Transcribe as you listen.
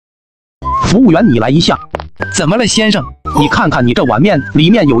服务员，你来一下。怎么了，先生？你看看你这碗面里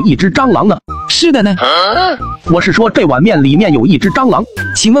面有一只蟑螂呢。是的呢。我是说这碗面里面有一只蟑螂。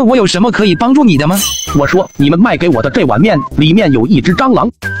请问我有什么可以帮助你的吗？我说你们卖给我的这碗面里面有一只蟑螂，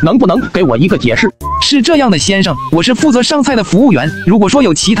能不能给我一个解释？是这样的，先生，我是负责上菜的服务员。如果说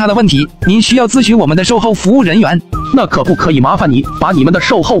有其他的问题，您需要咨询我们的售后服务人员。那可不可以麻烦你把你们的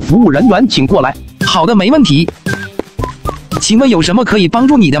售后服务人员请过来？好的，没问题。请问有什么可以帮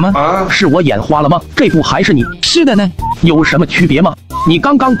助你的吗？是我眼花了吗？这不还是你？是的呢。有什么区别吗？你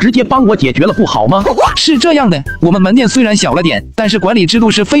刚刚直接帮我解决了不好吗？是这样的，我们门店虽然小了点，但是管理制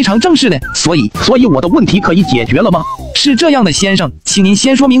度是非常正式的，所以我的问题可以解决了吗？是这样的，先生，请您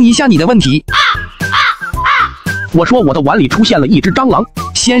先说明一下你的问题。我说我的碗里出现了一只蟑螂。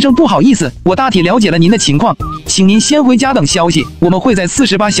先生，不好意思，我大体了解了您的情况，请您先回家等消息，我们会在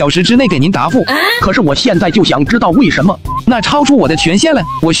48小时之内给您答复。可是我现在就想知道为什么。那超出我的权限了，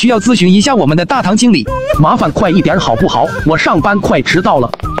我需要咨询一下我们的大堂经理。麻烦快一点好不好？我上班快迟到了。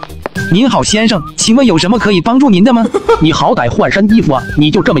您好，先生，请问有什么可以帮助您的吗？你好歹换身衣服啊！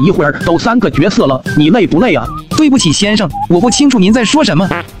你就这么一会儿都3个角色了，你累不累啊？对不起，先生，我不清楚您在说什么，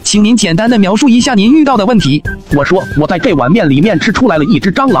请您简单的描述一下您遇到的问题。我说我在这碗面里面吃出来了一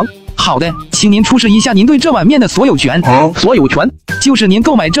只蟑螂。好的，请您出示一下您对这碗面的所有权。所有权就是您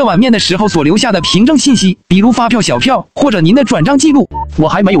购买这碗面的时候所留下的凭证信息，比如发票、小票或者您的转账记录。我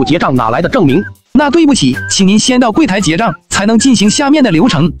还没有结账，哪来的证明？那对不起，请您先到柜台结账，才能进行下面的流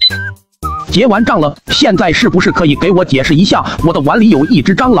程。结完账了，现在是不是可以给我解释一下我的碗里有一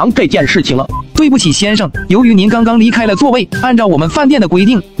只蟑螂这件事情了？对不起，先生，由于您刚刚离开了座位，按照我们饭店的规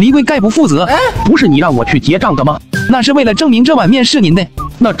定，离柜概不负责。不是你让我去结账的吗？那是为了证明这碗面是您的。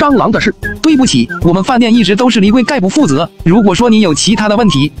那蟑螂的事？对不起，我们饭店一直都是离柜概不负责。如果说您有其他的问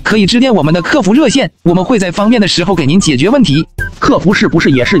题，可以致电我们的客服热线，我们会在方便的时候给您解决问题。客服是不是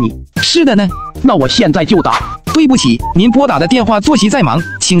也是你？是的呢。那我现在就打。对不起，您拨打的电话座席在忙，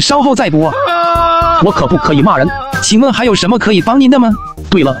请稍后再拨。我可不可以骂人？请问还有什么可以帮您的吗？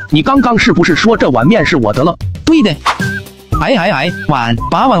对了，你刚刚是不是说这碗面是我的了？对的。碗，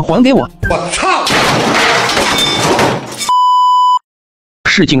把碗还给我。我操！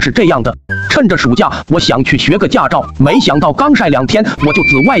事情是这样的，趁着暑假，我想去学个驾照，没想到刚晒2天，我就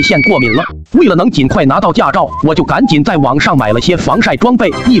紫外线过敏了。为了能尽快拿到驾照，我就赶紧在网上买了些防晒装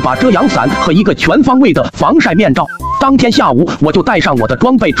备，一把遮阳伞和一个全方位的防晒面罩。当天下午，我就带上我的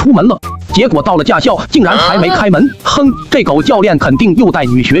装备出门了。结果到了驾校，竟然还没开门。哼，这狗教练肯定又带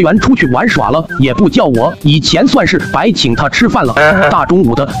女学员出去玩耍了，也不叫我。以前算是白请他吃饭了。大中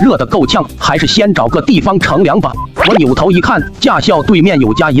午的，热得够呛，还是先找个地方乘凉吧。我扭头一看，驾校对面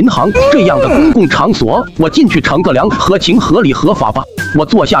有家银行，这样的公共场所，我进去乘个凉，合情合理合法吧。我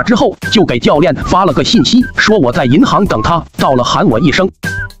坐下之后，就给教练发了个信息，说我在银行等他，到了喊我一声。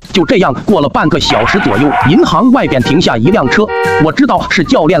就这样过了半个小时左右，银行外边停下一辆车，我知道是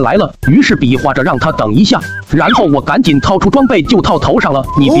教练来了，于是比划着让他等一下，然后我赶紧掏出装备就套头上了。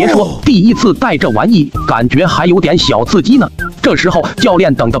你别说，第一次带这玩意，感觉还有点小刺激呢。这时候教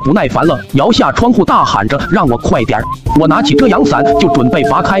练等得不耐烦了，摇下窗户大喊着让我快点。我拿起遮阳伞就准备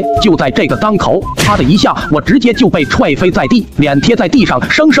拔开，就在这个当口，啪的一下，我直接就被踹飞在地，脸贴在地上，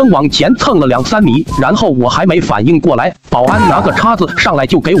生生往前蹭了2-3米。然后我还没反应过来，保安拿个叉子上来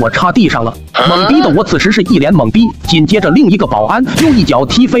就给我插地上了。懵逼的我此时是一脸懵逼，紧接着另一个保安用一脚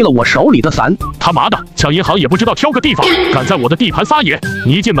踢飞了我手里的伞。他妈的，抢银行也不知道挑个地方，敢在我的地盘撒野！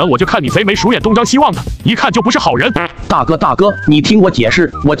你一进门我就看你贼眉鼠眼、东张西望的，一看就不是好人。大哥，你听我解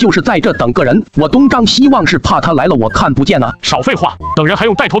释，我就是在这等个人，我东张西望是怕他来了我看不见啊。少废话，等人还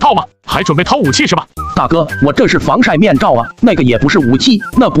用戴头套吗？还准备掏武器是吧？大哥，我这是防晒面罩啊，那个也不是武器，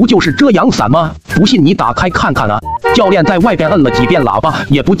那不就是遮阳伞吗？不信你打开看看啊。教练在外边摁了几遍喇叭，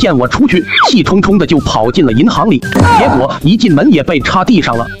也不见我出去，气冲冲的就跑进了银行里，结果一进门也被插地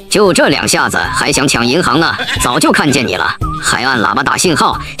上了。就这2下子还想抢银行啊？早就看见你了，还按喇叭打信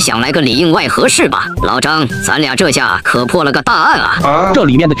号，想来个里应外合是吧？老张，咱俩这下可破了个大案啊！这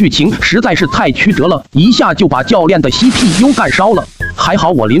里面的剧情实在是太曲折了，一下就把教练的CPU干烧了。还好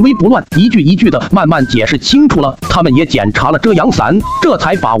我临危不乱，一句一句的慢慢解释清楚了，他们也检查了遮阳伞，这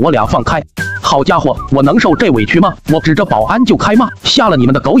才把我俩放开。好家伙，我能受这委屈吗？我指着保安就开骂，瞎了你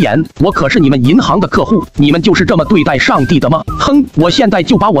们的狗眼！我可是你们银行的客户，你们就是这么对待上帝的吗？哼，我现在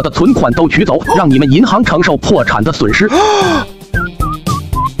就把我的存款都取走，让你们银行承受破产的损失。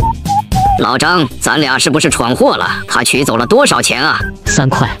老张，咱俩是不是闯祸了？他取走了多少钱啊？ 3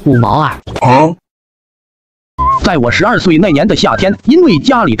块5毛2。在我12岁那年的夏天，因为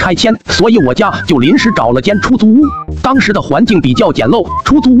家里拆迁，所以我家就临时找了间出租屋。当时的环境比较简陋，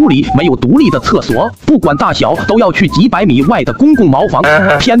出租屋里没有独立的厕所，不管大小都要去几百米外的公共茅房。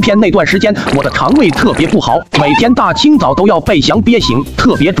偏偏那段时间我的肠胃特别不好，每天大清早都要被翔憋醒，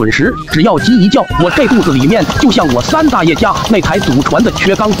特别准时。只要鸡一叫，我这肚子里面就像我三大爷家那台祖传的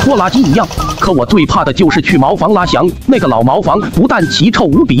缺缸拖拉机一样。可我最怕的就是去茅房拉翔，那个老茅房不但奇臭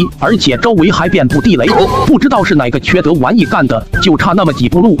无比，而且周围还遍布地雷，不知道是哪个缺德玩意干的，就差那么几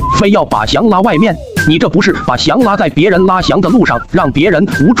步路，非要把翔拉外面。你这不是把翔拉在别人拉翔的路上，让别人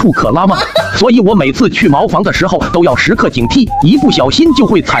无处可拉吗？所以我每次去茅房的时候都要时刻警惕，一不小心就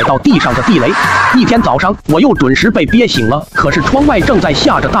会踩到地上的地雷。一天早上，我又准时被憋醒了，可是窗外正在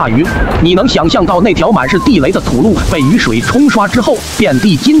下着大雨。你能想象到那条满是地雷的土路被雨水冲刷之后遍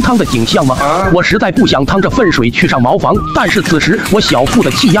地金汤的景象吗？我实在不想趟着粪水去上茅房，但是此时我小腹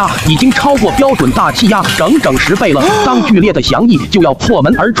的气压已经超过标准大气压整整10倍了。当剧烈的翔意就要破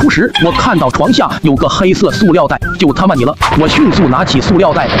门而出时，我看到床下有个黑色塑料袋，就他妈你了！我迅速拿起塑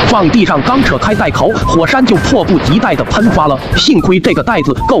料袋放地上，刚扯开袋口，火山就迫不及待地喷发了。幸亏这个袋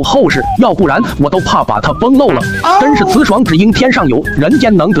子够厚实，要不然我都怕把它崩漏了。真是此爽只应天上有，人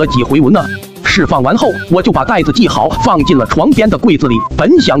间能得几回闻呢？释放完后，我就把袋子系好，放进了床边的柜子里。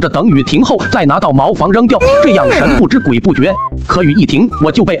本想着等雨停后再拿到茅房扔掉，这样神不知鬼不觉。可雨一停，我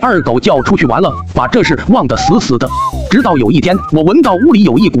就被二狗叫出去玩了，把这事忘得死死的。直到有一天，我闻到屋里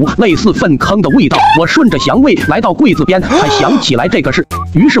有一股类似粪坑的味道，我顺着香味来到柜子边，才想起来这个事。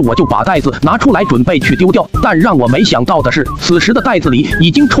于是我就把袋子拿出来准备去丢掉，但让我没想到的是，此时的袋子里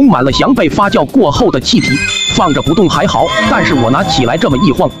已经充满了翔被发酵过后的气体。放着不动还好，但是我拿起来这么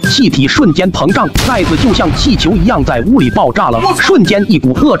一晃，气体瞬间膨胀，袋子就像气球一样在屋里爆炸了，瞬间一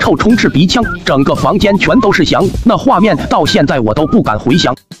股恶臭充斥鼻腔，整个房间全都是翔，那画面到现在我都不敢回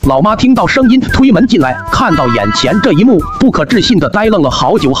想。老妈听到声音推门进来，看到眼前这一幕，不可置信的呆愣了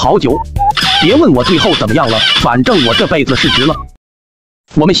好久好久。别问我最后怎么样了，反正我这辈子是值了。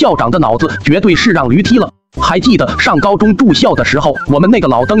我们校长的脑子绝对是让驴踢了。还记得上高中住校的时候，我们那个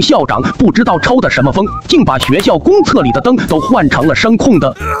老登校长不知道抽的什么风，竟把学校公厕里的灯都换成了声控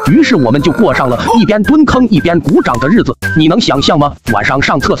的。于是我们就过上了一边蹲坑一边鼓掌的日子。你能想象吗？晚上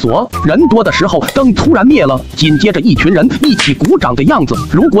上厕所人多的时候，灯突然灭了，紧接着一群人一起鼓掌的样子。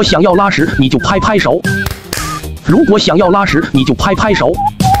如果想要拉屎，你就拍拍手；如果想要拉屎，你就拍拍手。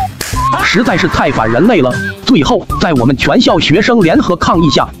实在是太反人类了。最后，在我们全校学生联合抗议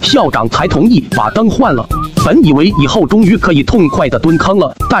下，校长才同意把灯换了。本以为以后终于可以痛快的蹲坑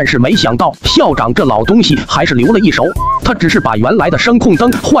了，但是没想到校长这老东西还是留了一手。他只是把原来的声控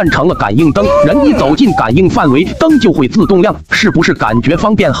灯换成了感应灯，人一走进感应范围，灯就会自动亮，是不是感觉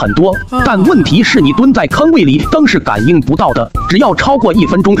方便很多？但问题是你蹲在坑位里，灯是感应不到的，只要超过1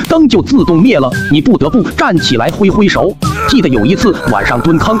分钟，灯就自动灭了，你不得不站起来挥挥手。记得有一次晚上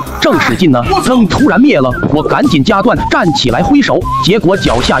蹲坑，正使劲呢，灯突然灭了，我赶紧夹断站起来挥手，结果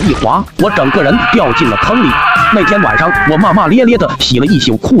脚下一滑，我整个人掉进了坑里。那天晚上我骂骂咧咧的洗了一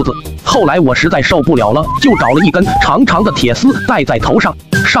宿裤子，后来我实在受不了了，就找了一根长长的铁丝戴在头上，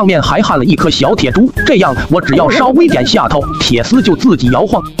上面还焊了一颗小铁珠，这样我只要稍微点下头，铁丝就自己摇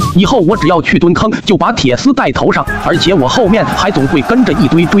晃。以后我只要去蹲坑，就把铁丝戴头上，而且我后面还总会跟着一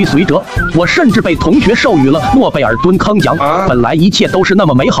堆追随者。我甚至被同学授予了诺贝尔蹲坑奖。本来一切都是那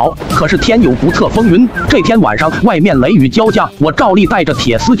么美好，可是天有不测风云。这天晚上外面雷雨交加，我照例带着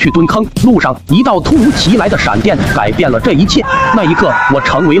铁丝去蹲坑，路上一道突如其来的闪电改变了这一切。那一刻，我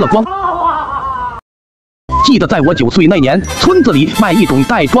成为了光。记得在我9岁那年，村子里卖一种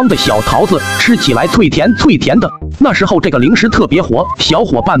袋装的小桃子，吃起来脆甜脆甜的。那时候这个零食特别火，小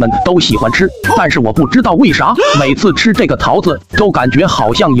伙伴们都喜欢吃。但是我不知道为啥，每次吃这个桃子，都感觉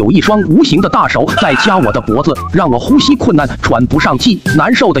好像有一双无形的大手在掐我的脖子，让我呼吸困难，喘不上气，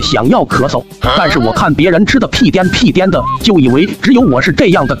难受的想要咳嗽。但是我看别人吃的屁颠屁颠的，就以为只有我是这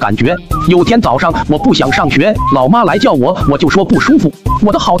样的感觉。有天早上我不想上学，老妈来叫我，我就说不舒服。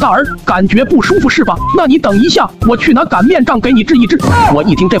我的好大儿，感觉不舒服是吧？那你等一下，我去拿擀面杖给你治一治。我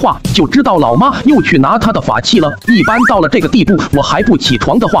一听这话，就知道老妈又去拿她的法器了。一般到了这个地步，我还不起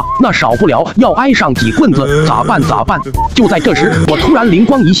床的话，那少不了要挨上几棍子，咋办？就在这时，我突然灵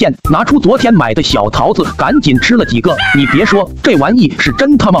光一现，拿出昨天买的小桃子，赶紧吃了几个。你别说，这玩意是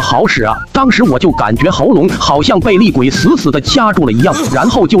真他妈好使啊！当时我就感觉喉咙好像被厉鬼死死的掐住了一样，然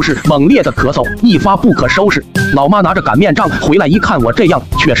后就是猛烈的咳嗽，一发不可收拾。老妈拿着擀面杖回来一看我这样，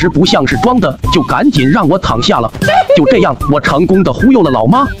确实不像是装的，就赶紧让我躺下了。就这样，我成功的忽悠了老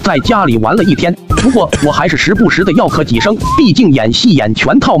妈，在家里玩了一天。不过我还是时不时的要咳几声，毕竟演戏演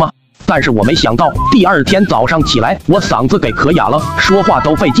全套嘛。但是我没想到，第二天早上起来，我嗓子给咳哑了，说话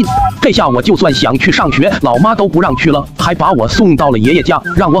都费劲。这下我就算想去上学，老妈都不让去了，还把我送到了爷爷家，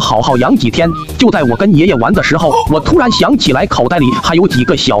让我好好养几天。就在我跟爷爷玩的时候，我突然想起来口袋里还有几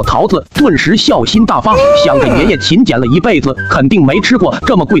个小桃子，顿时孝心大发，想着爷爷勤俭了一辈子，肯定没吃过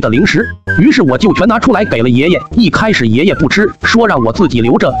这么贵的零食。于是我就全拿出来给了爷爷。一开始爷爷不吃，说让我自己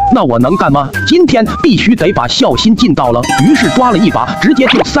留着，那我能干吗？今天必须得把孝心尽到了，于是抓了一把，直接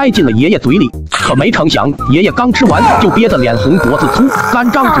就塞进了爷爷嘴里。可没成想，爷爷刚吃完就憋得脸红脖子粗，干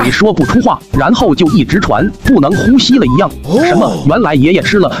张嘴说不出话，然后就一直喘，不能呼吸了一样。什么？原来爷爷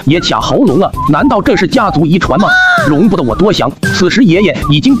吃了也卡喉咙了？难道这是家族遗传吗？容不得我多想。此时爷爷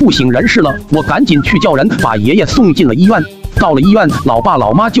已经不省人事了，我赶紧去叫人把爷爷送进了医院。到了医院，老爸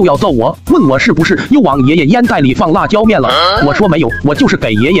老妈就要揍我，问我是不是又往爷爷烟袋里放辣椒面了。我说没有，我就是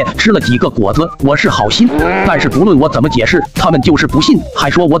给爷爷吃了几个果子，我是好心。但是不论我怎么解释，他们就是不信，还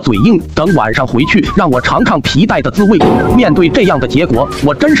说我嘴硬，等晚上回去让我尝尝皮带的滋味。面对这样的结果，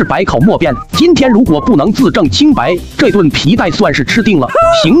我真是百口莫辩。今天如果不能自证清白，这顿皮带算是吃定了。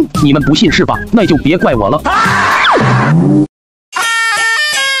行，你们不信是吧？那就别怪我了。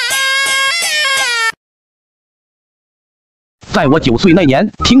在我9岁那年，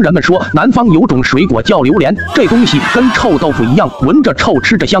听人们说南方有种水果叫榴莲，这东西跟臭豆腐一样，闻着臭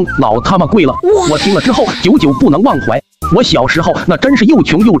吃着香，老他妈贵了。我听了之后久久不能忘怀。我小时候那真是又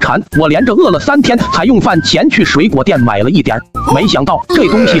穷又馋，我连着饿了3天才用饭钱去水果店买了一点。没想到这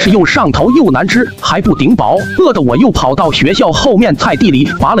东西是又上头又难吃，还不顶饱，饿得我又跑到学校后面菜地里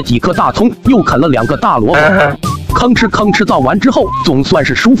拔了几颗大葱，又啃了2个大萝卜。吭哧造完之后，总算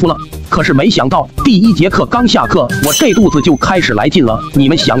是舒服了。可是没想到，第1节课刚下课，我这肚子就开始来劲了。你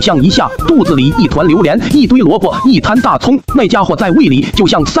们想象一下，肚子里一团榴莲，一堆萝卜，一滩大葱，那家伙在胃里就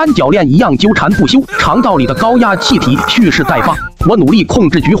像3角恋一样纠缠不休，肠道里的高压气体蓄势待发。我努力控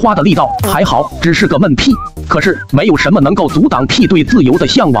制菊花的力道，还好只是个闷屁。可是没有什么能够阻挡屁对自由的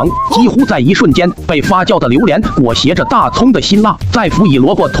向往，几乎在一瞬间，被发酵的榴莲裹挟着大葱的辛辣，再辅以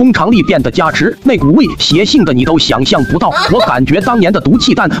萝卜通肠利便的加持，那股味邪性的你都想象不到。我感觉当年的毒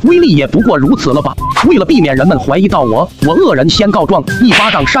气弹威力也不过如此了吧。为了避免人们怀疑到我恶人先告状，一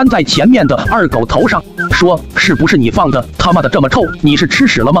巴掌扇在前面的二狗头上，说是不是你放的？他妈的这么臭，你是吃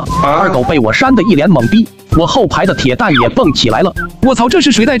屎了吗？二狗被我扇得一脸懵逼。我后排的铁蛋也蹦起来了。我操，这是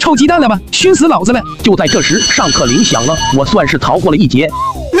谁带臭鸡蛋了吧？熏死老子了！就在这时，上课铃响了，我算是逃过了一劫。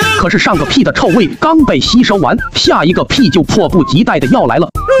可是上个屁的臭味刚被吸收完，下一个屁就迫不及待的要来了。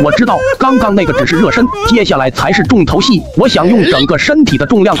我知道刚刚那个只是热身，接下来才是重头戏。我想用整个身体的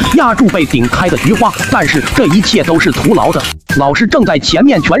重量压住被顶开的菊花，但是这一切都是徒劳的。老师正在前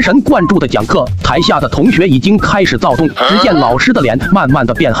面全神贯注的讲课，台下的同学已经开始躁动。只见老师的脸慢慢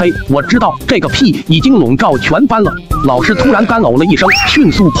的变黑，我知道这个屁已经笼罩全班了。老师突然干呕了一声，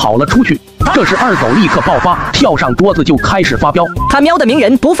迅速跑了出去。这时二狗立刻爆发，跳上桌子就开始发飙。他喵的名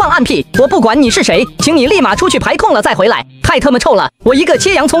人不放暗屁，我不管你是谁，请你立马出去排空了再回来，太他妈臭了！我一个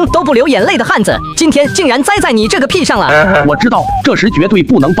切洋葱都不流眼泪的汉子，今天竟然栽在你这个屁上了！我知道这时绝对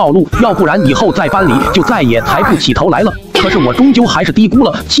不能暴露，要不然以后在班里就再也抬不起头来了。可是我终究还是低估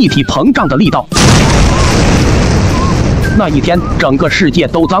了气体膨胀的力道。那一天，整个世界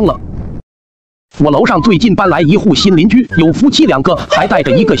都脏了。我楼上最近搬来一户新邻居，有夫妻2个，还带着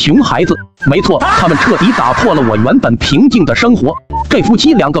一个熊孩子。没错，他们彻底打破了我原本平静的生活。这夫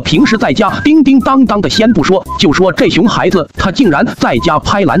妻2个平时在家叮叮当当的，先不说，就说这熊孩子，他竟然在家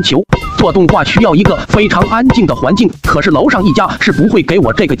拍篮球。做动画需要一个非常安静的环境，可是楼上一家是不会给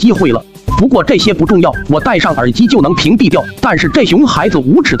我这个机会了。不过这些不重要，我戴上耳机就能屏蔽掉。但是这熊孩子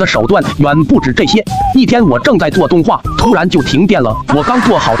无耻的手段远不止这些。一天我正在做动画，突然就停电了，我刚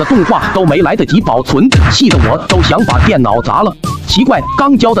做好的动画都没来得及保存，气得我都想把电脑砸了。奇怪，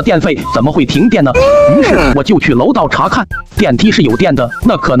刚交的电费怎么会停电呢？于是我就去楼道查看，电梯是有电的，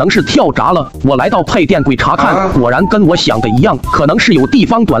那可能是跳闸了。我来到配电柜查看，果然跟我想的一样，可能是有地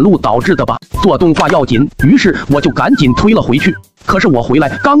方短路导致的吧。做动画要紧，于是我就赶紧推了回去。可是我回来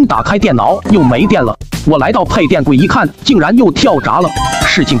刚打开电脑又没电了，我来到配电柜一看，竟然又跳闸了。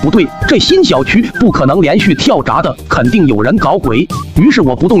事情不对，这新小区不可能连续跳闸的，肯定有人搞鬼。于是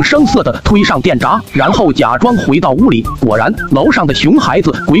我不动声色地推上电闸，然后假装回到屋里。果然，楼上的熊孩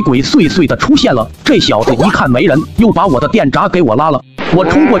子鬼鬼祟祟地出现了。这小子一看没人，又把我的电闸给我拉了。我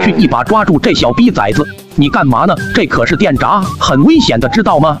冲过去一把抓住这小逼崽子，你干嘛呢？这可是电闸，很危险的，知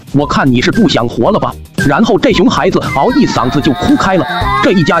道吗？我看你是不想活了吧？然后这熊孩子嗷一嗓子就哭开了。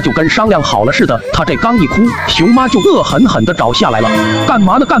这一家就跟商量好了似的，他这刚一哭，熊妈就恶狠狠地找下来了。干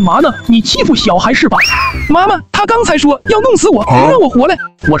嘛呢？干嘛呢？你欺负小孩是吧？妈妈，他刚才说要弄死我，不让我活了。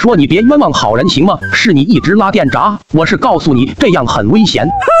我说你别冤枉好人行吗？是你一直拉电闸，我是告诉你这样很危险。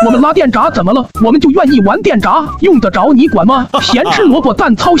我们拉电闸怎么了？我们就愿意玩电闸，用得着你管吗？咸吃萝卜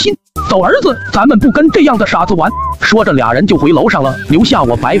淡操心。走儿子，咱们不跟这样的傻子玩。说着俩人就回楼上了，留下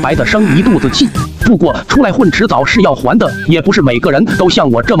我白白的生一肚子气。不过出来混迟早是要还的，也不是每个人都像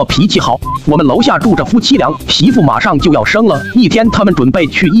我这么脾气好。我们楼下住着夫妻俩，媳妇马上就要生了。一天他们准备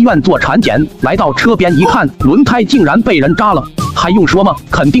去医院做产检，来到车边一看，轮胎竟然被人扎了。还用说吗？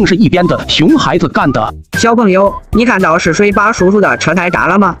肯定是一边的熊孩子干的。小朋友，你看到是谁把叔叔的车胎扎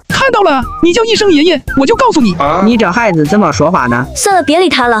了吗？看到了，你叫一声爷爷，我就告诉你。你这孩子怎么说话呢？算了，别理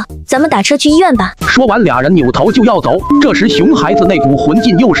他了，咱们打车去医院吧。说完，俩人扭头就要走。这时，熊孩子那股魂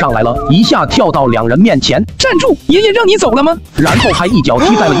劲又上来了，一下跳到两人面前，站住！爷爷让你走了吗？然后还一脚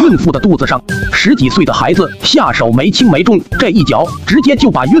踢在了孕妇的肚子上。10几岁的孩子下手没轻没重，这一脚直接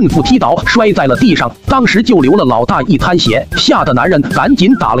就把孕妇踢倒，摔在了地上，当时就流了老大一滩血，吓得男人赶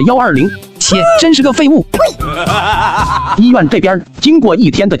紧打了120。切，真是个废物！医院这边经过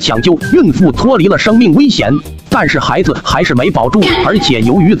一天的抢救，孕妇脱离了生命危险，但是孩子还是没保住，而且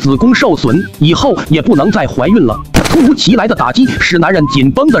由于子宫受损，以后也不能再怀孕了。突如其来的打击使男人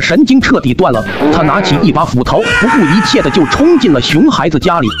紧绷的神经彻底断了，他拿起一把斧头，不顾一切的就冲进了熊孩子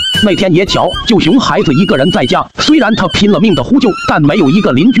家里。那天也巧，就熊孩子一个人在家，虽然他拼了命的呼救，但没有一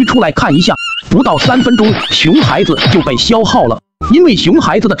个邻居出来看一下。不到3分钟，熊孩子就被消耗了。因为熊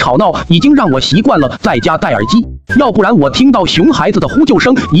孩子的吵闹已经让我习惯了在家戴耳机，要不然我听到熊孩子的呼救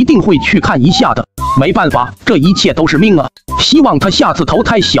声一定会去看一下的。没办法，这一切都是命啊！希望他下次投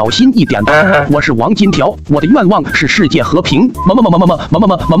胎小心一点吧。我是王金条，我的愿望是世界和平。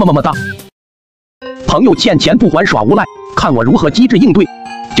么哒。朋友欠钱不还耍无赖，看我如何机智应对。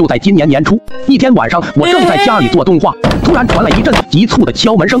就在今年年初，一天晚上，我正在家里做动画，突然传来一阵急促的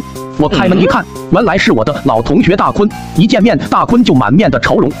敲门声。我开门一看，原来是我的老同学大坤。一见面，大坤就满面的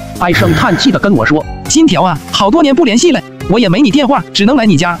愁容，唉声叹气的跟我说：“金条啊，好多年不联系了，我也没你电话，只能来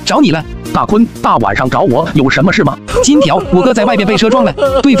你家找你了。”大坤，大晚上找我有什么事吗？金条，我哥在外边被车撞了，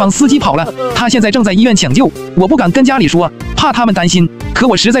对方司机跑了，他现在正在医院抢救，我不敢跟家里说，怕他们担心，可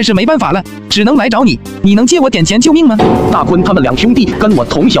我实在是没办法了，只能来找你，你能借我点钱救命吗？大坤他们两兄弟跟我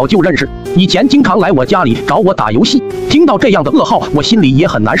从小就认识，以前经常来我家里找我打游戏，听到这样的噩耗，我心里也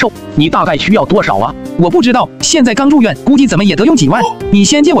很难受。你大概需要多少啊？我不知道，现在刚入院，估计怎么也得用几万，你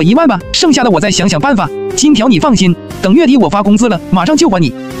先借我1万吧，剩下的我再想想办法。金条，你放心，等月底我发工资了，马上就还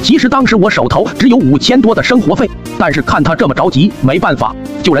你。其实当时我手头只有5000多的生活费，但是看他这么着急，没办法，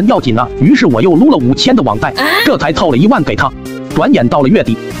救人要紧啊。于是我又撸了5000的网贷，这才凑了1万给他。转眼到了月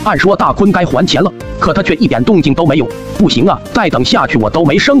底，按说大坤该还钱了，可他却一点动静都没有。不行啊，再等下去我都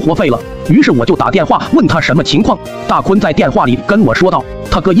没生活费了。于是我就打电话问他什么情况。大坤在电话里跟我说道，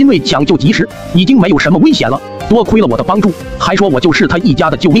他哥因为抢救及时，已经没有什么危险了，多亏了我的帮助，还说我就是他一家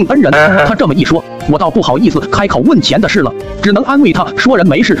的救命恩人。他这么一说，我倒不好意思开口问钱的事了，只能安慰他说人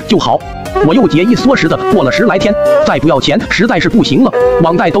没事就好。我又节衣缩食的过了10来天，再不要钱实在是不行了，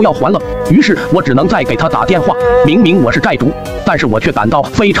网贷都要还了。于是我只能再给他打电话。明明我是债主，但是我却感到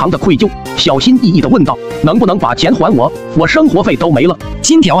非常的愧疚，小心翼翼的问道，能不能把钱还我？我生活费都没了。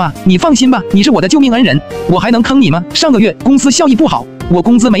金条啊，你放心吧，你是我的救命恩人，我还能坑你吗？上个月公司效益不好，我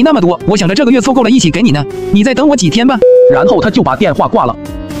工资没那么多，我想着这个月凑够了一起给你呢，你再等我几天吧。然后他就把电话挂了。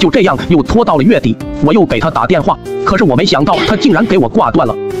就这样又拖到了月底，我又给他打电话，可是我没想到他竟然给我挂断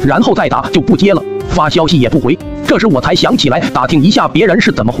了，然后再打就不接了，发消息也不回。这时我才想起来打听一下别人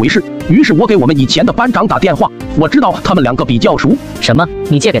是怎么回事，于是我给我们以前的班长打电话，我知道他们两个比较熟。什么？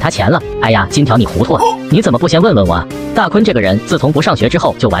你借给他钱了？哎呀，金条你糊涂啊！你怎么不先问问我啊？大坤这个人自从不上学之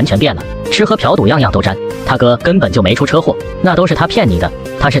后就完全变了，吃喝嫖赌样样都沾。他哥根本就没出车祸，那都是他骗你的，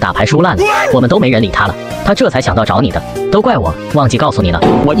他是打牌输烂了，我们都没人理他了，他这才想到找你的，都怪我忘记告诉你了。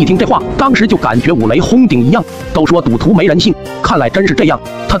我一听这话，当时就感觉五雷轰顶一样，都说赌徒没人性，看来真是这样，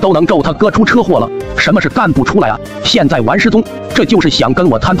他都能咒他哥出车祸了，什么是干不出来啊？现在玩失踪，这就是想跟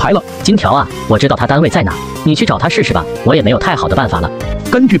我摊牌了。金条啊，我知道他单位在哪，你去找他试试吧，我也没有太好的办法了。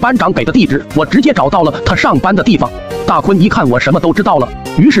根据班长给的地址，我直接找到了他上班的地方。大坤一看我什么都知道了，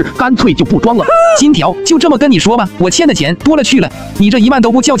于是干脆就不装了。金条，就这么跟你说吧，我欠的钱多了去了，你这1万都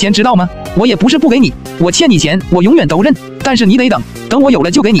不交钱，知道吗？我也不是不给你，我欠你钱，我永远都认，但是你得等我有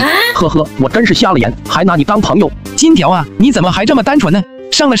了就给你。呵呵，我真是瞎了眼，还拿你当朋友。金条啊，你怎么还这么单纯呢？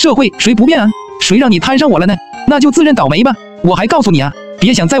上了社会谁不变啊？谁让你摊上我了呢？那就自认倒霉吧。我还告诉你啊，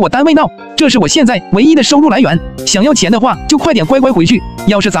别想在我单位闹，这是我现在唯一的收入来源，想要钱的话就快点乖乖回去，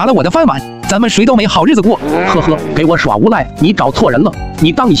要是砸了我的饭碗，咱们谁都没好日子过。呵呵，给我耍无赖，你找错人了。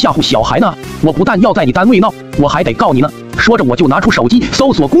你当你吓唬小孩呢？我不但要在你单位闹，我还得告你呢。说着我就拿出手机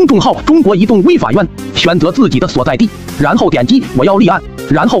搜索公众号中国移动微法院，选择自己的所在地，然后点击我要立案，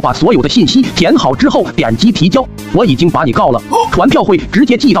然后把所有的信息填好之后点击提交。我已经把你告了，传票会直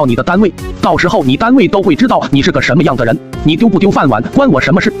接寄到你的单位，到时候你单位都会知道你是个什么样的人。你丢不丢饭碗关我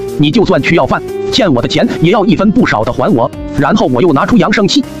什么事？你就算去要饭，欠我的钱也要一分不少的还我。然后我又拿出扬声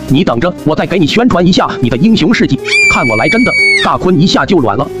器，你等着，我再给你宣传一下你的英雄事迹。看我来真的！大坤一下就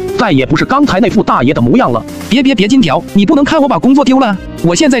软了，再也不是刚才那副大爷的模样了。别金条，你不能看我把工作丢了，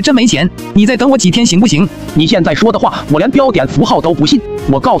我现在真没钱，你再等我几天行不行？你现在说的话，我连标点符号都不信。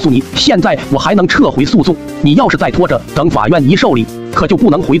我告诉你，现在我还能撤回诉讼，你要是再拖着，等法院一受理，可就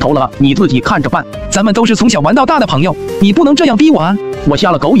不能回头了，你自己看着办。咱们都是从小玩到大的朋友，你不能这样逼我啊！我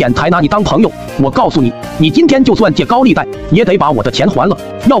瞎了狗眼才拿你当朋友。我告诉你，你今天就算借高利贷，也得把我的钱还了，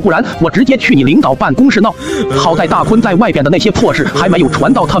要不然我直接去你领导办公室闹。好在大坤在外边的那些破事还没有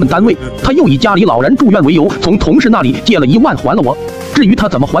传到他们单位，他又以家里老人住院为由，从同事那里借了1万还了我。至于他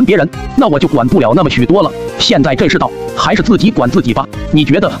怎么还别人，那我就管不了那么许多了。现在这世道，还是自己管自己吧。你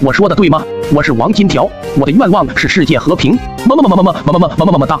觉得我说的对吗？我是王金条，我的愿望是世界和平。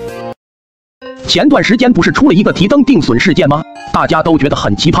么哒。前段时间不是出了一个提灯定损事件吗？大家都觉得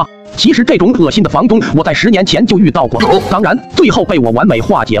很奇葩。其实这种恶心的房东，我在10年前就遇到过，当然最后被我完美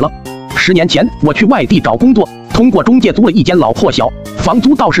化解了。10年前我去外地找工作，通过中介租了一间老破小，房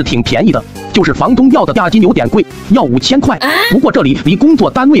租倒是挺便宜的，就是房东要的押金有点贵，要5000块。不过这里离工作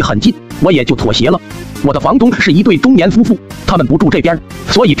单位很近，我也就妥协了。我的房东是一对中年夫妇，他们不住这边，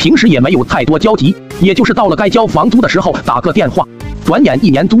所以平时也没有太多交集，也就是到了该交房租的时候打个电话。转眼1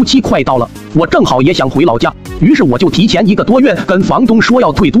年租期快到了，我正好也想回老家，于是我就提前1个多月跟房东说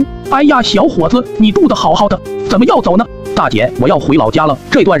要退租。哎呀，小伙子，你住得好好的，怎么要走呢？大姐，我要回老家了，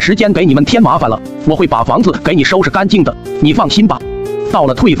这段时间给你们添麻烦了，我会把房子给你收拾干净的，你放心吧。到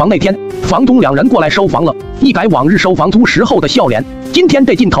了退房那天，房东2人过来收房了，一改往日收房租时候的笑脸，今天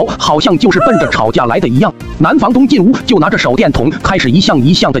这劲头好像就是奔着吵架来的一样。男房东进屋就拿着手电筒开始一项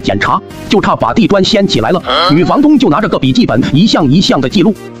一项的检查，就差把地砖掀起来了。女房东就拿着个笔记本一项一项的记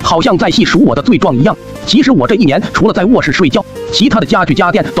录，好像在细数我的罪状一样。其实我这1年除了在卧室睡觉，其他的家具家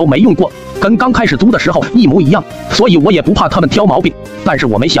电都没用过，跟刚开始租的时候一模一样，所以我也不怕他们挑毛病。但是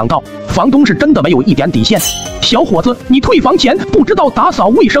我没想到，房东是真的没有一点底线。小伙子，你退房前不知道打扫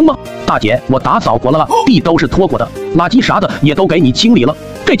卫生吗？大姐，我打扫过了，地都是拖过的，垃圾啥的也都给你清理了，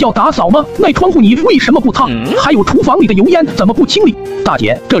这叫打扫吗？那窗户你为什么不擦？还有厨房里的油烟怎么不清理？大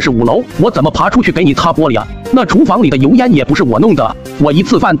姐，这是5楼，我怎么爬出去给你擦玻璃啊？那厨房里的油烟也不是我弄的，我1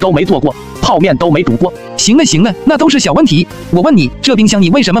次饭都没做过，泡面都没煮过。行了，那都是小问题。我问你，这冰箱你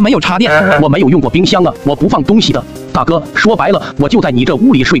为什么没有插电？我没有用过冰箱啊，我不放东西的。大哥，说白了，我就在你这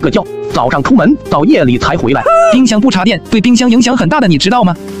屋里睡个觉，早上出门，到夜里才回来。冰箱不插电，对冰箱影响很大的，你知道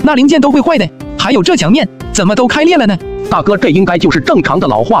吗？那零件都会坏的。还有这墙面，怎么都开裂了呢？大哥，这应该就是正常的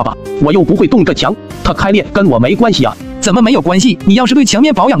老化吧？我又不会动这墙，它开裂跟我没关系啊。怎么没有关系？你要是对墙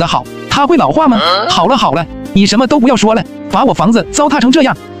面保养的好，它会老化吗？好了，你什么都不要说了，把我房子糟蹋成这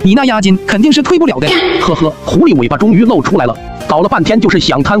样，你那押金肯定是退不了的。呵呵，狐狸尾巴终于露出来了，搞了半天就是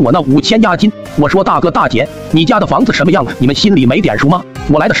想贪我那5000押金。我说大哥大姐，你家的房子什么样，你们心里没点数吗？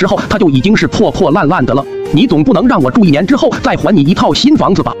我来的时候它就已经是破破烂烂的了，你总不能让我住1年之后再还你一套新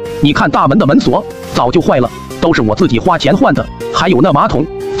房子吧？你看大门的门锁早就坏了，都是我自己花钱换的，还有那马桶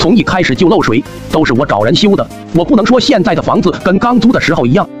从一开始就漏水，都是我找人修的。我不能说现在的房子跟刚租的时候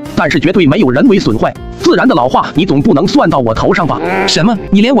一样，但是绝对没有人为损坏，自然的老化你总不能算到我头上吧？什么？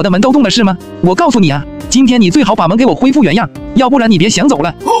你连我的门都动了是吗？我告诉你啊，今天你最好把门给我恢复原样，要不然你别想走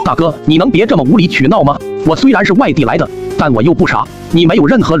了。大哥，你能别这么无理取闹吗？我虽然是外地来的，但我又不傻，你没有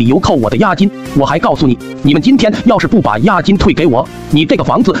任何理由扣我的押金。我还告诉你，你们今天要是不把押金退给我，你这个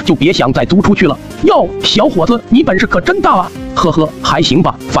房子就别想再租出去了。哟，小伙子，你本事可真大啊！呵呵，还行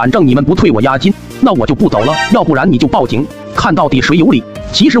吧，反正你们不退我押金，那我就不走了，要不然你就报警，看到底谁有理。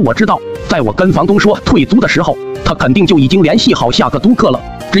其实我知道，在我跟房东说退租的时候，他肯定就已经联系好下个租客了。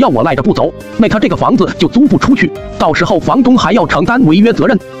只要我赖着不走，那他这个房子就租不出去，到时候房东还要承担违约责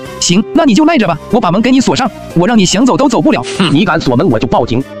任。行，那你就赖着吧，我把门给你锁上，我让你想走都走不了。你敢锁门，我就报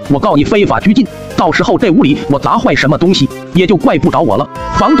警，我告你非法拘禁。到时候这屋里我砸坏什么东西，也就怪不着我了。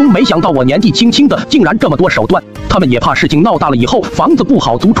房东没想到我年纪轻轻的竟然这么多手段，他们也怕事情闹大了以后房子不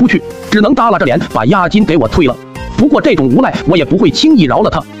好租出去，只能耷拉着脸把押金给我退了。不过这种无赖我也不会轻易饶了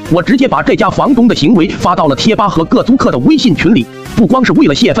他，我直接把这家房东的行为发到了贴吧和各租客的微信群里，不光是为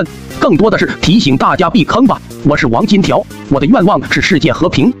了泄愤，更多的是提醒大家避坑吧。我是王金条，我的愿望是世界和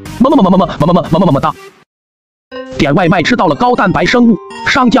平。么么哒。点外卖吃到了高蛋白生物，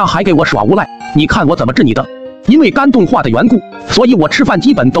商家还给我耍无赖，你看我怎么治你的？因为肝动画的缘故，所以我吃饭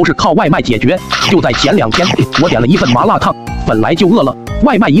基本都是靠外卖解决。就在前2天，我点了一份麻辣烫，本来就饿了，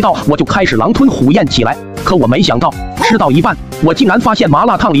外卖一到我就开始狼吞虎咽起来。可我没想到，吃到一半，我竟然发现麻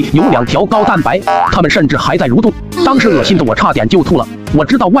辣烫里有2条高蛋白，它们甚至还在蠕动。当时恶心的我差点就吐了。我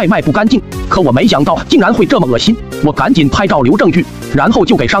知道外卖不干净，可我没想到竟然会这么恶心。我赶紧拍照留证据，然后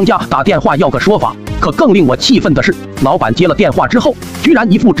就给商家打电话要个说法。可更令我气愤的是，老板接了电话之后，居然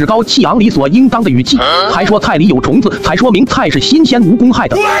一副趾高气扬理所应当的语气，还说菜里有虫子才说明菜是新鲜无公害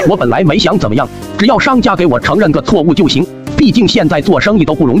的。我本来没想怎么样，只要商家给我承认个错误就行，毕竟现在做生意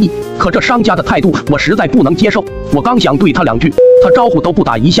都不容易。可这商家的态度我实在不能接受，我刚想对他2句，他招呼都不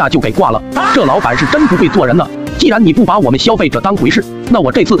打一下就给挂了。这老板是真不会做人了。既然你不把我们消费者当回事，那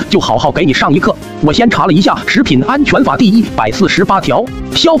我这次就好好给你上一课。我先查了一下《食品安全法》第148条，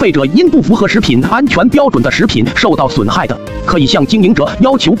消费者因不符合食品安全标准的食品受到损害的，可以向经营者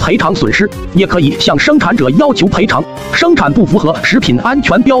要求赔偿损失，也可以向生产者要求赔偿。生产不符合食品安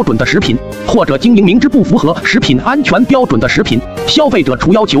全标准的食品，或者经营明知不符合食品安全标准的食品，消费者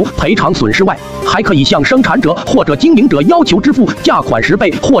除要求赔偿损失外，还可以向生产者或者经营者要求支付价款10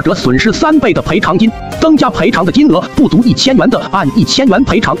倍或者损失3倍的赔偿金。增加赔偿的金额不足1000元的，按1000元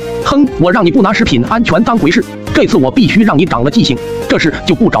赔偿。哼，我让你不拿食品安全当回事，这次我必须让你长了记性。这事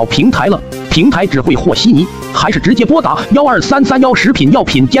就不找平台了，平台只会和稀泥，还是直接拨打12331食品药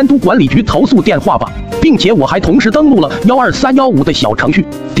品监督管理局投诉电话吧。并且我还同时登录了12315的小程序，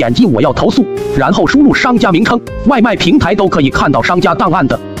点击我要投诉，然后输入商家名称，外卖平台都可以看到商家档案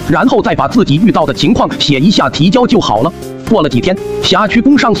的，然后再把自己遇到的情况写一下提交就好了。过了几天，辖区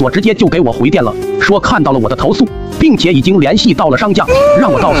工商所直接就给我回电了，说看到了我的投诉，并且已经联系到了商家，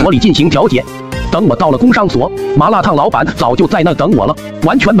让我到所里进行调解。等我到了工商所，麻辣烫老板早就在那等我了，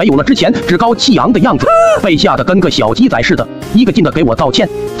完全没有了之前趾高气扬的样子，被吓得跟个小鸡仔似的，一个劲的给我道歉。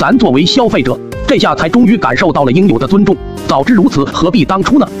咱作为消费者，这下才终于感受到了应有的尊重。早知如此，何必当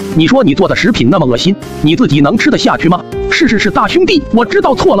初呢？你说你做的食品那么恶心，你自己能吃得下去吗？是大兄弟，我知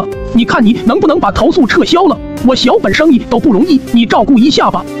道错了，你看你能不能把投诉撤销了？我小本生意都不容易，你照顾一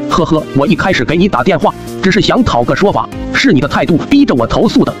下吧。呵呵，我一开始给你打电话，只是想讨个说法，是你的态度逼着我投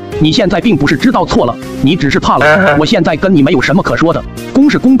诉的。你现在并不是知道错了，你只是怕了。我现在跟你没有什么可说的，公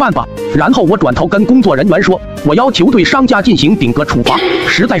事公办吧。然后我转头跟工作人员说，我要求对商家进行顶格处罚，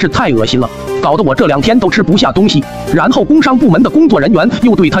实在是太恶心了，搞得我这2天都吃不下东西。然后工商部门的工作人员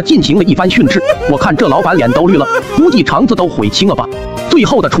又对他进行了一番训斥，我看这老板脸都绿了，估计肠子都悔青了吧。最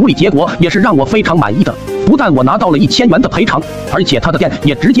后的处理结果也是让我非常满意的，不但我拿到了1000元的赔偿，而且他的店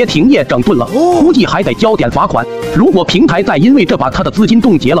也直接停业整顿了，估计还得交点罚款。如果平台再因为这把他的资金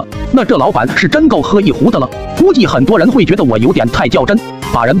冻结了，那这老板是真够喝一壶的了。估计很多人会觉得我有点太较真，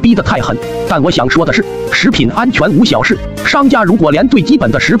把人逼得太狠。但我想说的是，食品安全无小事，商家如果连最基本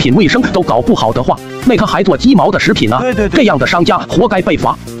的食品卫生都搞不好的话，那他还做鸡毛的食品啊？这样的商家活该被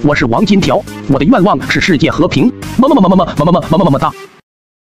罚。我是王金条，我的愿望是世界和平。么哒。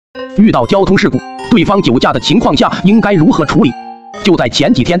遇到交通事故，对方酒驾的情况下应该如何处理？就在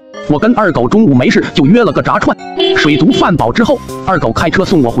前几天，我跟二狗中午没事就约了个炸串，水族饭饱之后，二狗开车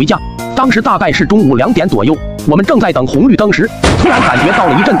送我回家。当时大概是中午2点左右，我们正在等红绿灯时，突然感觉到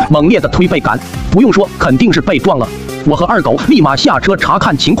了一阵猛烈的推背感，不用说，肯定是被撞了。我和二狗立马下车查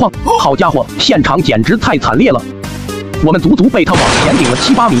看情况，好家伙，现场简直太惨烈了，我们足足被他往前顶了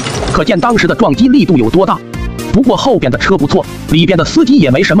7、8米，可见当时的撞击力度有多大。不过后边的车不错，里边的司机也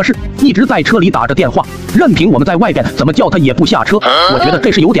没什么事，一直在车里打着电话，任凭我们在外边怎么叫他也不下车。我觉得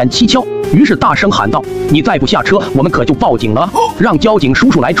这是有点蹊跷，于是大声喊道：“你再不下车，我们可就报警了，让交警叔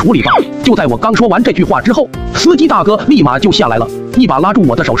叔来处理吧。”就在我刚说完这句话之后，司机大哥立马就下来了，一把拉住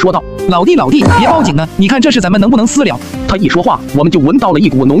我的手说道：“老弟，别报警啊！你看这事咱们能不能私了？”他一说话，我们就闻到了一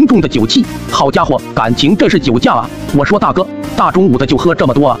股浓重的酒气。好家伙，感情这是酒驾啊！我说大哥，大中午的就喝这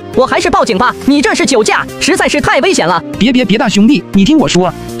么多啊？我还是报警吧，你这是酒驾，实在是太危险了。别大兄弟，你听我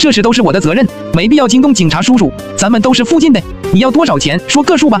说，这事都是我的责任，没必要惊动警察叔叔，咱们都是附近的，你要多少钱说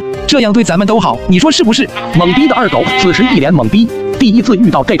个数吧，这样对咱们都好，你说是不是？懵逼的二狗此时一脸懵逼，第一次遇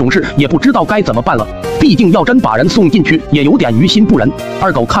到这种事，也不知道该怎么办了。毕竟要真把人送进去，也有点于心不忍。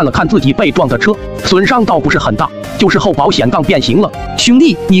二狗看了看自己被撞的车，损伤倒不是很大，就是后保险杠变形了。兄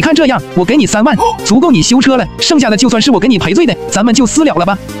弟，你看这样，我给你3万，足够你修车了，剩下的就算是我给你赔罪的，咱们就私了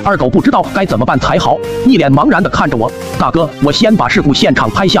吧。二狗不知道该怎么办才好，一脸茫然地看着我。大哥，我先把事故现场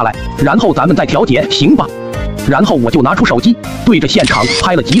拍下来，然后咱们再调解，行吧？然后我就拿出手机，对着现场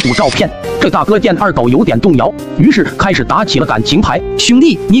拍了几组照片。这大哥见二狗有点动摇，于是开始打起了感情牌。兄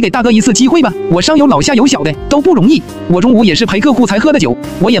弟，你给大哥一次机会吧，我上有老下有小的，都不容易。我中午也是陪客户才喝的酒，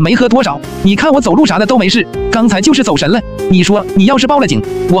我也没喝多少。你看我走路啥的都没事，刚才就是走神了。你说你要是报了警，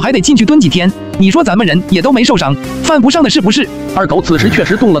我还得进去蹲几天。你说咱们人也都没受伤，犯不上的是不是？二狗此时确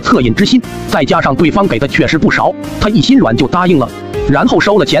实动了恻隐之心，再加上对方给的确实不少，他一心软就答应了。然后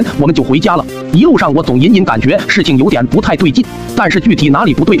收了钱，我们就回家了。一路上我总隐隐感觉事情有点不太对劲，但是具体哪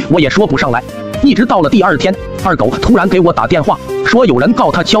里不对我也说不上来。一直到了第二天，二狗突然给我打电话，说有人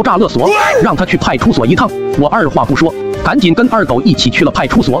告他敲诈勒索，让他去派出所一趟。我二话不说，赶紧跟二狗一起去了派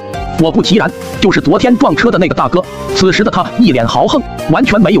出所。果不其然，就是昨天撞车的那个大哥。此时的他一脸豪横，完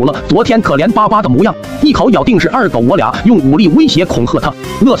全没有了昨天可怜巴巴的模样，一口咬定是二狗我俩用武力威胁恐吓他，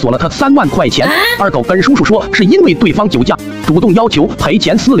勒索了他3万块钱。二狗跟叔叔说是因为对方酒驾，主动要求赔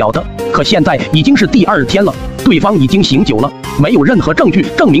钱私了的。可现在已经是第2天了，对方已经醒酒了，没有任何证据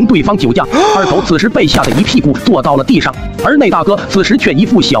证明对方酒驾。二狗此时被吓得一屁股坐到了地上，而那大哥此时却一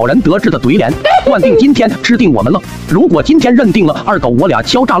副小人得志的嘴脸，断定今天吃定我们了。如果今天认定了二狗我俩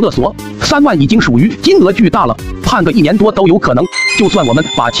敲诈勒索，3万已经属于金额巨大了，判个1年多都有可能。就算我们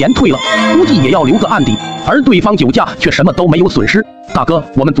把钱退了，估计也要留个案底。而对方酒驾却什么都没有损失。大哥，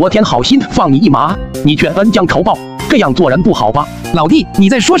我们昨天好心放你一马，你却恩将仇报，这样做人不好吧？老弟，你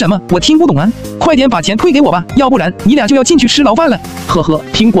在说什么？我听不懂啊！快点把钱退给我吧，要不然你俩就要进去吃牢饭了。呵呵，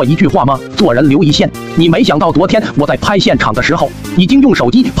听过一句话吗？做人留一线。你没想到昨天我在拍现场的时候，已经用手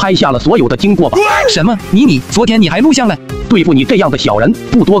机拍下了所有的经过吧？什么？你昨天你还录像了？对付你这样的小人，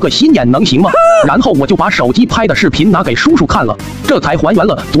不多个心眼能行吗？然后我就把手机拍的视频拿给叔叔看了，这才还原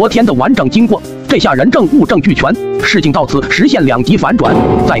了昨天的完整经过。这下人证物证俱全，事情到此实现2极反转。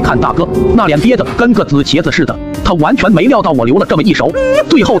再看大哥，那脸憋得跟个紫茄子似的，他完全没料到我留了这么一手。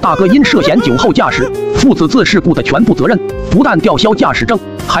最后大哥因涉嫌酒后驾驶负此次事故的全部责任，不但吊销驾驶证，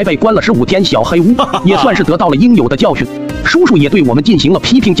还被关了15天小黑屋，也算是得到了应有的教训。叔叔也对我们进行了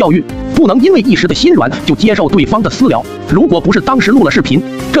批评教育，不能因为一时的心软就接受对方的私了。如果不是当时录了视频，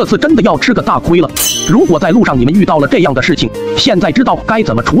这次真的要吃个大亏了。如果在路上你们遇到了这样的事情，现在知道该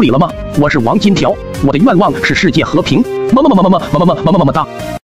怎么处理了吗？我是王金条，我的愿望是世界和平。么么哒。